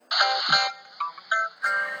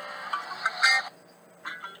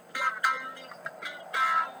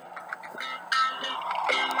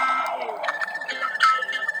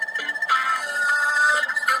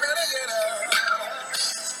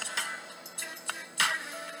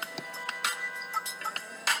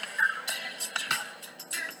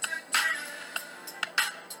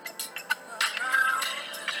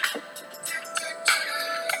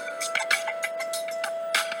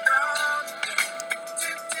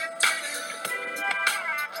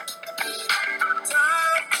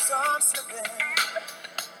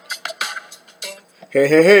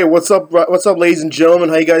Hey, what's up, ladies and gentlemen?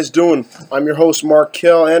 How you guys doing? I'm your host,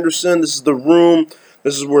 Markel Anderson. This is The Room.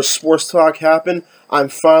 This is where sports talk happen. I'm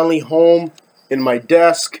finally home in my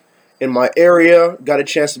desk, in my area. Got a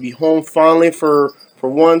chance to be home finally for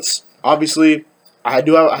once. Obviously, I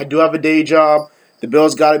do have a day job. The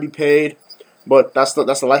bills got to be paid, but that's the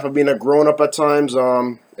life of being a grown up at times.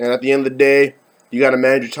 And at the end of the day, you got to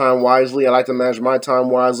manage your time wisely. I like to manage my time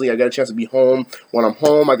wisely. I get a chance to be home. When I'm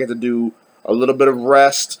home, I get to do a little bit of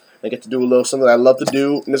rest. I get to do a little something that I love to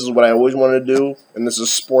do, and this is what I always wanted to do. And this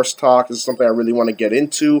is sports talk. This is something I really want to get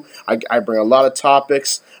into. I bring a lot of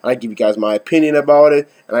topics, and I give you guys my opinion about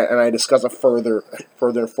it, and I discuss it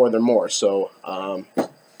furthermore. So,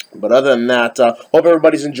 but other than that, hope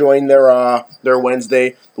everybody's enjoying their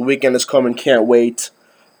Wednesday. The weekend is coming. Can't wait.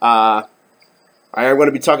 I am going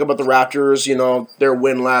to be talking about the Raptors. You know, their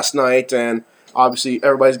win last night, and obviously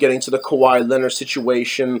everybody's getting to the Kawhi Leonard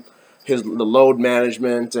situation. The load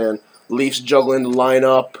management and Leafs juggling the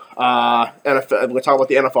lineup. NFL, we're going to talk about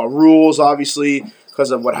the NFL rules, obviously,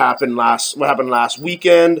 because of what happened last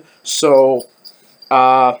weekend. So,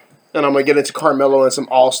 and I'm going to get into Carmelo and some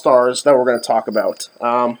All-Stars that we're going to talk about.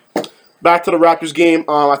 Back to the Raptors game.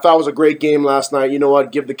 I thought it was a great game last night. You know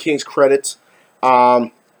what? Give the Kings credit.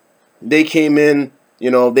 They came in. You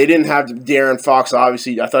know, they didn't have De'Aaron Fox.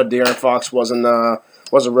 Obviously, I thought De'Aaron Fox wasn't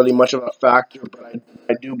really much of a factor, but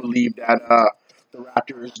I do believe that the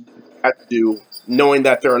Raptors had to do, knowing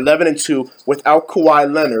that they're 11-2 without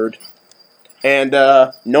Kawhi Leonard and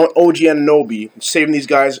no OG Anunoby, saving these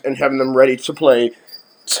guys and having them ready to play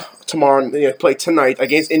tomorrow, play tonight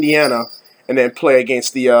against Indiana, and then play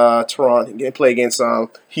against the Toronto, play against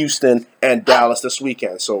Houston and Dallas this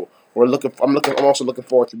weekend. So I'm also looking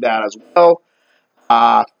forward to that as well.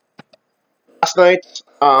 Last night,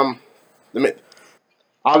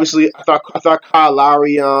 obviously, I thought Kyle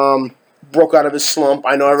Lowry broke out of his slump.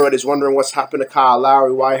 I know everybody's wondering what's happened to Kyle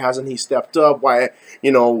Lowry. Why hasn't he stepped up? Why,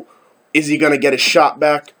 is he going to get his shot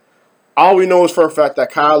back? All we know is for a fact that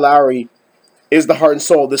Kyle Lowry is the heart and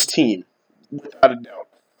soul of this team, without a doubt.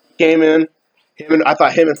 Came in, I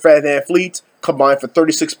thought him and Fred VanVleet combined for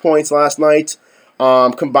 36 points last night,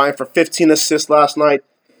 combined for 15 assists last night.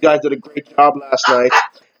 You guys did a great job last night,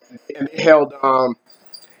 and they held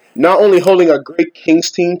not only holding a great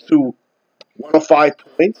Kings team to 105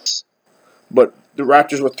 points, but the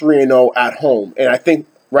Raptors were 3-0 at home. And I think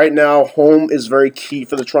right now, home is very key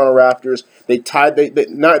for the Toronto Raptors. They tied. They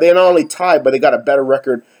not only tied, but they got a better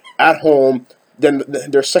record at home. Then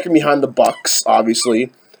they're second behind the Bucks,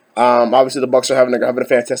 obviously. Obviously, the Bucks are having a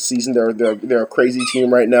fantastic season. They're a crazy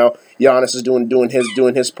team right now. Giannis is doing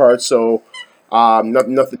his part. So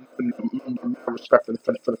nothing respect for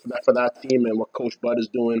that team and what Coach Bud is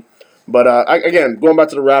doing. But again, going back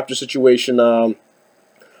to the Raptors situation.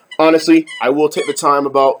 Honestly, I will take the time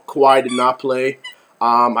about Kawhi did not play.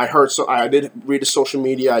 I did read the social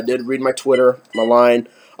media. I did read my Twitter, my line.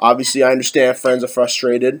 Obviously, I understand friends are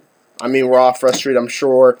frustrated. I mean, we're all frustrated. I'm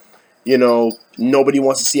sure, nobody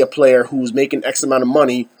wants to see a player who's making X amount of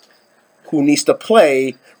money who needs to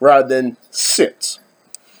play rather than sit.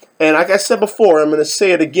 And like I said before, I'm going to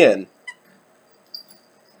say it again.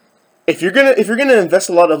 If you're gonna invest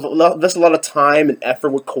a lot of time and effort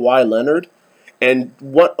with Kawhi Leonard, and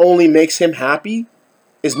what only makes him happy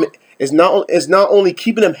is not only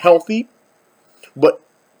keeping him healthy, but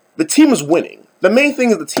the team is winning. The main thing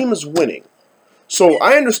is the team is winning. So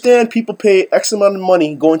I understand people pay X amount of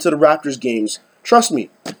money going to the Raptors games. Trust me,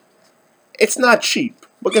 it's not cheap.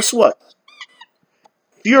 But guess what?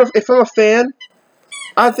 If I'm a fan,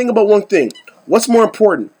 I think about one thing. What's more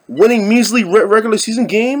important, winning measly regular season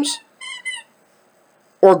games,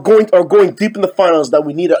 or going deep in the finals? That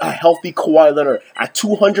we need a healthy Kawhi Leonard at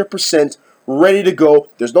 200%, ready to go.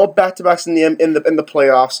 There's no back-to-backs in the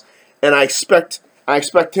playoffs, and I expect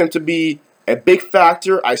him to be a big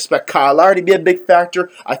factor. I expect Kyle Lowry to be a big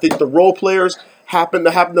factor. I think the role players happened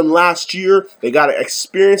to happen them last year. They got to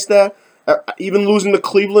experience that. Even losing to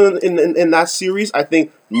Cleveland in that series, I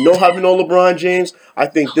think having no LeBron James, I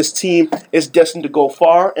think this team is destined to go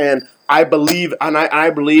far, and I believe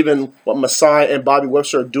in what Masai and Bobby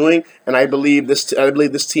Webster are doing, and I believe this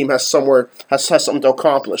team has something to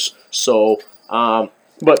accomplish. So,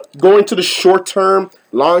 but going to the short term,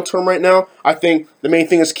 long term right now, I think the main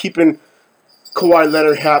thing is keeping Kawhi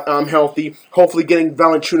Leonard healthy, hopefully getting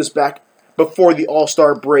Valanciunas back before the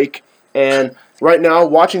All-Star break. And right now,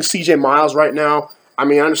 watching CJ Miles right now, I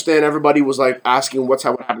mean, I understand everybody was like asking what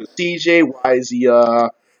happened to CJ. Why is he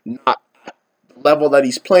not at the level that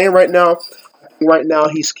he's playing right now? Right now,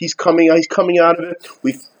 he's coming out of it.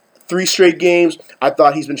 3 straight games, I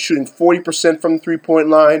thought he's been shooting 40% from the three-point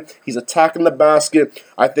line. He's attacking the basket.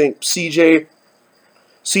 I think CJ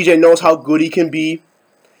knows how good he can be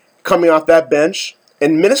coming off that bench.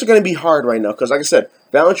 And minutes are going to be hard right now because, like I said,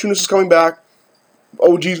 Valanciunas is coming back.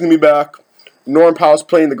 OG's going to be back. Norman Powell's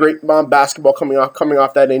playing the great basketball coming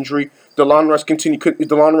off that injury. DeLon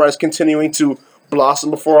Wright continuing to blossom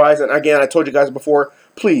before our eyes. And again, I told you guys before,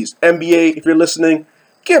 please, NBA, if you're listening,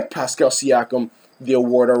 give Pascal Siakam the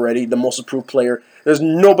award already, the most improved player. There's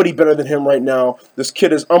nobody better than him right now. This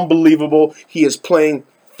kid is unbelievable. He is playing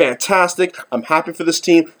fantastic. I'm happy for this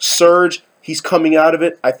team. Serge, he's coming out of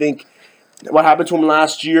it. I think what happened to him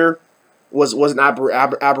last year was an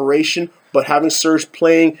aberration, but having Serge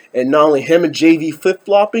playing and not only him and JV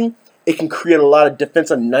flip-flopping, it can create a lot of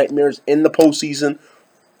defensive nightmares in the postseason.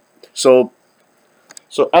 So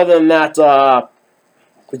other than that,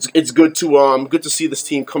 it's good to see this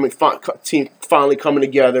team finally coming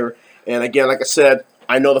together. And again, like I said,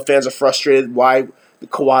 I know the fans are frustrated why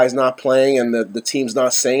Kawhi is not playing and the team's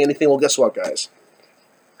not saying anything. Well, guess what, guys?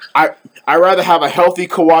 I rather have a healthy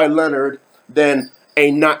Kawhi Leonard than a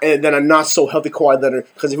not so healthy Kawhi Leonard.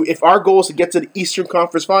 Because if our goal is to get to the Eastern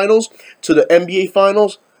Conference Finals, to the NBA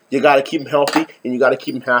Finals, you got to keep him healthy and you got to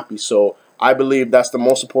keep him happy. So I believe that's the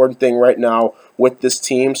most important thing right now with this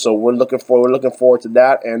team. So we're looking forward to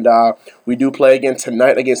that. And we do play again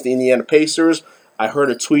tonight against the Indiana Pacers. I heard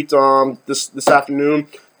a tweet this afternoon.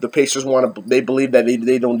 The Pacers they believe that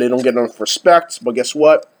they don't get enough respect. But guess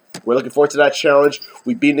what? We're looking forward to that challenge.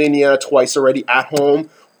 We've beaten Indiana twice already at home.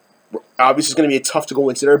 Obviously, it's going to be tough to go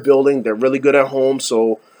into their building. They're really good at home,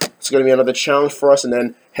 so it's going to be another challenge for us. And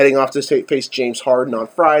then heading off to face James Harden on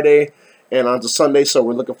Friday and on to Sunday. So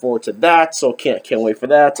we're looking forward to that. So can't wait for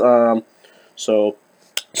that. So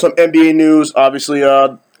some NBA news. Obviously,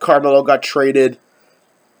 Carmelo got traded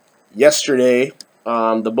yesterday.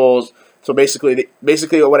 The Bulls. So basically,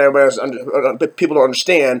 what people don't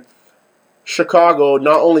understand. Chicago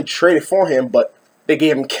not only traded for him, but they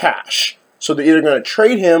gave him cash. So they're either going to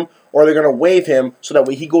trade him or they're going to waive him so that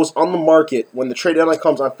when he goes on the market, when the trade deadline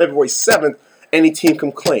comes on February 7th, any team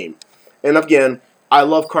can claim. And again, I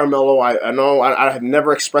love Carmelo. I know I have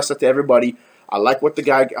never expressed that to everybody. I like what the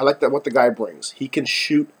guy brings. He can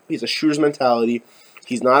shoot. He's a shooter's mentality.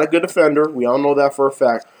 He's not a good defender. We all know that for a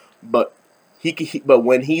fact. But but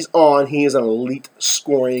when he's on, he is an elite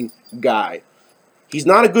scoring guy. He's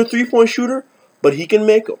not a good three-point shooter, but he can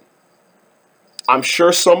make them. I'm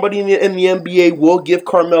sure somebody in the NBA will give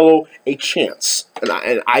Carmelo a chance,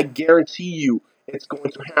 and I guarantee you it's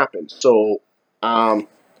going to happen. So I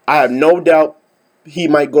have no doubt he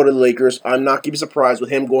might go to the Lakers. I'm not going to be surprised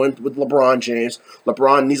with him going with LeBron James.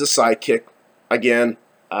 LeBron needs a sidekick. Again,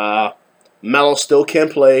 Melo still can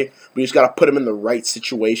play, but you just got to put him in the right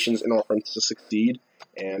situations in order for him to succeed.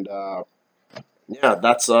 And yeah,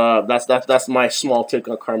 that's my small take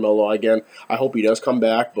on Carmelo. Again, I hope he does come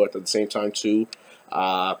back, but at the same time too,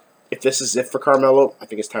 if this is it for Carmelo, I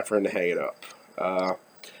think it's time for him to hang it up.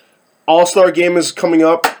 All-Star game is coming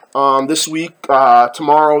up this week.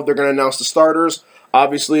 Tomorrow they're going to announce the starters.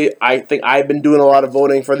 Obviously, I think I've been doing a lot of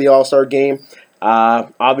voting for the All-Star game.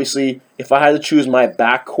 Obviously, if I had to choose my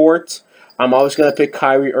backcourt, I'm always going to pick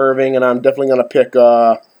Kyrie Irving, and I'm definitely going to pick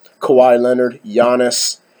Kawhi Leonard,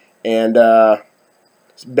 Giannis, and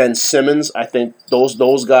Ben Simmons. I think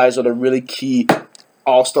those guys are the really key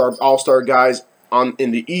all-star guys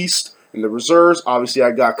in the East. In the reserves, obviously,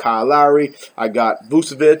 I got Kyle Lowry, I got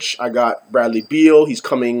Vucevic, I got Bradley Beal. He's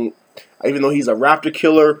coming, even though he's a Raptor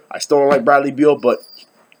killer, I still don't like Bradley Beal, but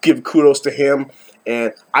give kudos to him.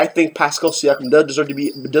 And I think Pascal Siakam does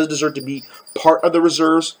deserve to be part of the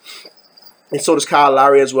reserves. And so does Kyle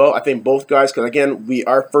Lowry as well. I think both guys, because again, we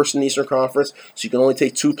are first in the Eastern Conference, so you can only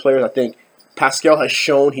take 2 players. I think Pascal has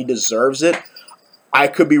shown he deserves it. I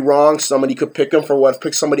could be wrong. Somebody could pick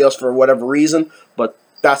somebody else for whatever reason, but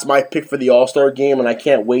that's my pick for the All-Star game, and I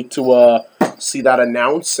can't wait to see that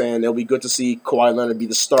announced. And it'll be good to see Kawhi Leonard be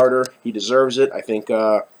the starter. He deserves it. I think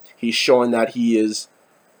he's showing that he is,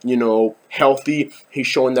 healthy. He's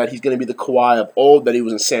showing that he's going to be the Kawhi of old, that he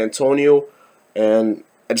was in San Antonio, and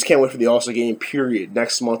I just can't wait for the All-Star game. Period.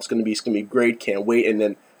 Next month it's going to be great. Can't wait. And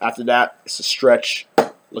then after that, it's a stretch.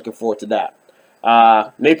 Looking forward to that.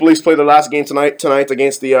 Maple Leafs play their last game tonight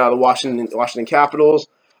against the Washington Capitals.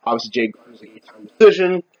 Obviously, Jay Gardner's a game-time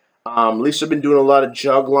decision. Leafs have been doing a lot of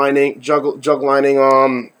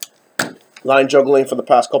line juggling for the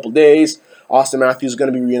past couple days. Austin Matthews is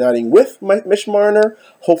going to be reuniting with Mitch Marner.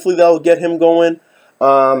 Hopefully, that'll get him going.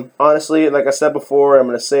 Honestly, like I said before, I'm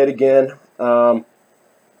going to say it again. I'm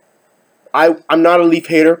not a Leaf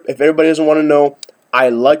hater. If everybody doesn't want to know, I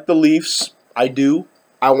like the Leafs. I do.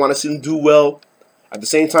 I want to see them do well. At the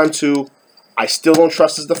same time, too, I still don't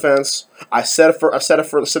trust his defense. I've said it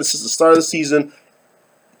since the start of the season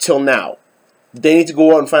till now. They need to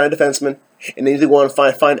go out and find a defenseman, and they need to go out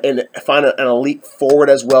and find an elite forward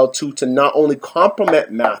as well, too, to not only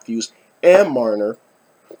complement Matthews and Marner,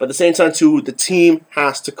 but at the same time, too, the team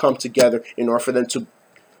has to come together in order for them to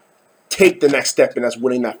take the next step, and that's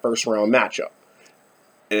winning that first round matchup.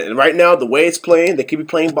 And right now, the way it's playing, they could be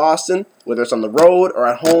playing Boston, whether it's on the road or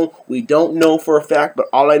at home. We don't know for a fact, but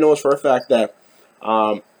all I know is for a fact that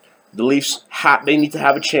the Leafs they need to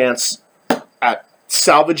have a chance at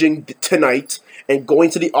salvaging tonight and going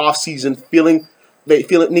to the offseason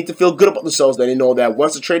need to feel good about themselves. They know that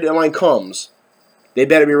once the trade deadline comes, they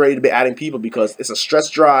better be ready to be adding people because it's a stress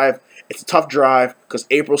drive. It's a tough drive because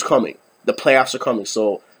April's coming. The playoffs are coming.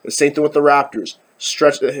 So the same thing with the Raptors.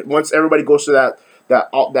 Once everybody goes to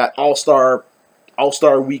that all-star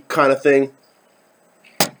week kind of thing.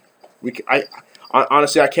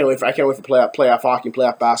 Honestly, I can't wait for playoff hockey and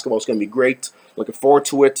playoff basketball. It's going to be great. Looking forward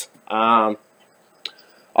to it.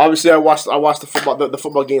 Obviously, I watched the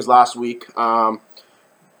football games last week. And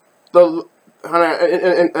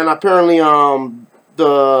apparently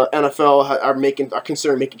the NFL are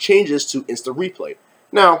considering making changes to instant replay.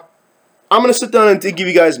 Now, I'm going to sit down and give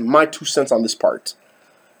you guys my 2 cents on this part.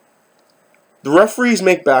 The referees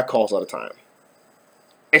make bad calls all the time.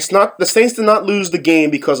 The Saints did not lose the game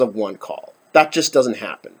because of one call. That just doesn't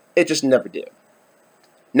happen. It just never did.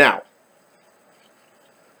 Now,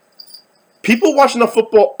 people watch enough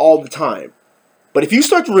football all the time. But if you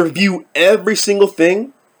start to review every single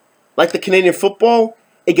thing, like the Canadian football,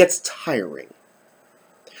 it gets tiring.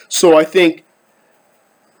 So I think,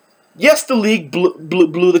 yes, the league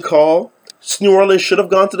blew the call. New Orleans should have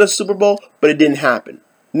gone to the Super Bowl, but it didn't happen.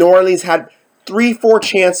 New Orleans had 3-4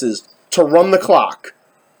 chances to run the clock,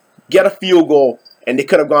 get a field goal, and they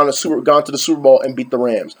could have gone to the Super Bowl and beat the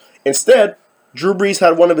Rams. Instead, Drew Brees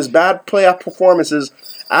had one of his bad playoff performances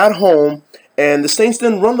at home, and the Saints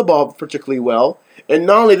didn't run the ball particularly well. And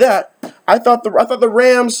not only that, I thought the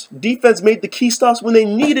Rams defense made the key stops when they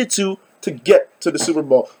needed to get to the Super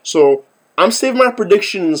Bowl. So I'm saving my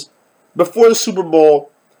predictions before the Super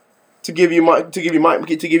Bowl to give you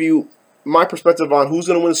my perspective on who's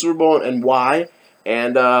going to win the Super Bowl and why.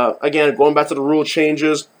 And again, going back to the rule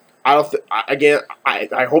changes, I hope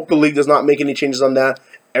the league does not make any changes on that.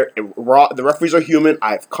 The referees are human.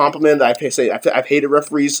 I've hated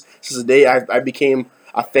referees since the day I became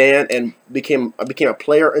a fan and became a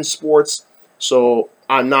player in sports. So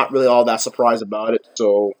I'm not really all that surprised about it.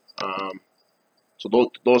 So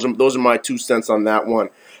those are my 2 cents on that one.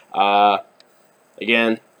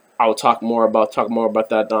 Again, I will talk more about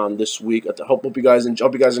that this week. I hope you guys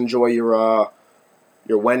enjoy your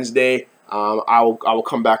Wednesday. I will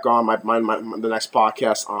come back on the next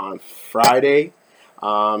podcast on Friday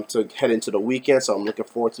to head into the weekend. So I'm looking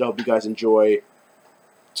forward to it. I hope you guys enjoy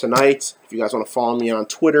tonight. If you guys want to follow me on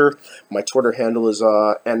Twitter, my Twitter handle is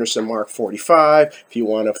AndersonMark45. If you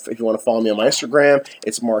want to follow me on my Instagram,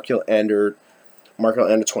 it's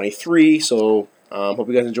MarkHillAnder23. So hope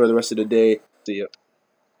you guys enjoy the rest of the day. See ya.